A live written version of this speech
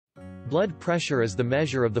Blood pressure is the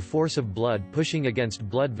measure of the force of blood pushing against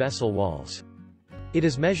blood vessel walls. It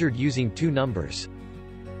is measured using two numbers.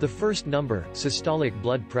 The first number, systolic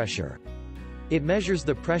blood pressure. It measures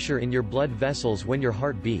the pressure in your blood vessels when your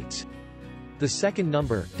heart beats. The second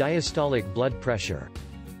number, diastolic blood pressure.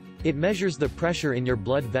 It measures the pressure in your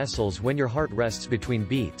blood vessels when your heart rests between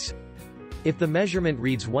beats. If the measurement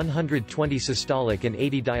reads 120 systolic and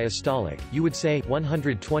 80 diastolic, you would say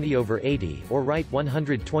 120/80 or write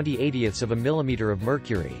 120/80ths of a millimeter of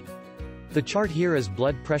mercury. The chart here is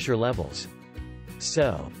blood pressure levels.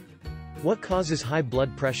 So, what causes high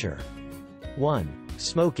blood pressure? 1.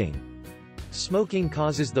 Smoking. Smoking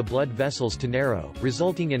causes the blood vessels to narrow,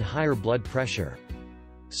 resulting in higher blood pressure.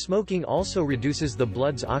 Smoking also reduces the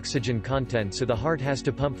blood's oxygen content, so the heart has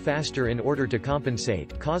to pump faster in order to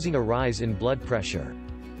compensate, causing a rise in blood pressure.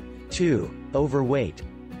 2. Overweight.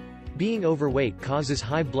 Being overweight causes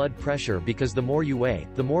high blood pressure because the more you weigh,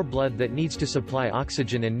 the more blood that needs to supply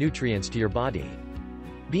oxygen and nutrients to your body.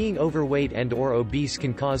 Being overweight and/or obese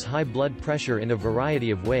can cause high blood pressure in a variety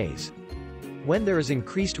of ways. When there is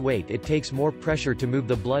increased weight, it takes more pressure to move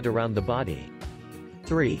the blood around the body.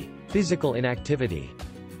 3. Physical inactivity.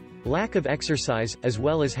 Lack of exercise, as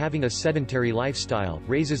well as having a sedentary lifestyle,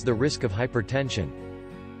 raises the risk of hypertension.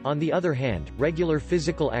 On the other hand, regular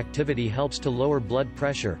physical activity helps to lower blood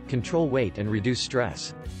pressure, control weight and reduce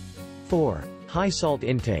stress. 4. High salt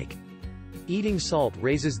intake. Eating salt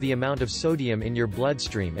raises the amount of sodium in your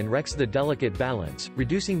bloodstream and wrecks the delicate balance,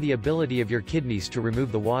 reducing the ability of your kidneys to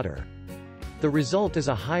remove the water. The result is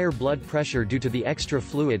a higher blood pressure due to the extra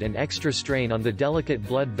fluid and extra strain on the delicate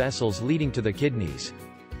blood vessels leading to the kidneys.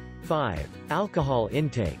 5. Alcohol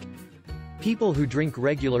intake. People who drink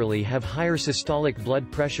regularly have higher systolic blood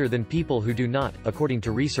pressure than people who do not, according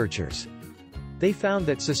to researchers. They found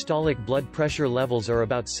that systolic blood pressure levels are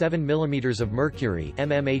about 7 mm of mercury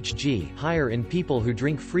mmHg higher in people who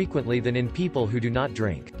drink frequently than in people who do not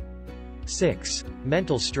drink. 6.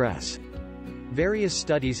 Mental stress. Various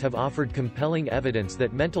studies have offered compelling evidence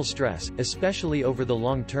that mental stress, especially over the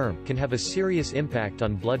long term, can have a serious impact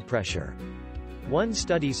on blood pressure. One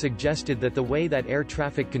study suggested that the way that air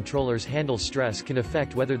traffic controllers handle stress can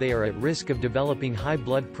affect whether they are at risk of developing high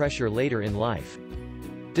blood pressure later in life.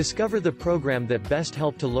 Discover the program that best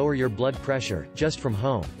helped to lower your blood pressure, just from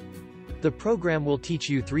home. The program will teach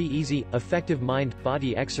you 3 easy, effective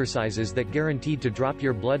mind-body exercises that guaranteed to drop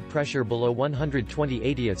your blood pressure below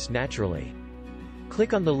 120/80ths naturally.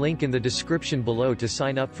 Click on the link in the description below to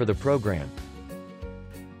sign up for the program.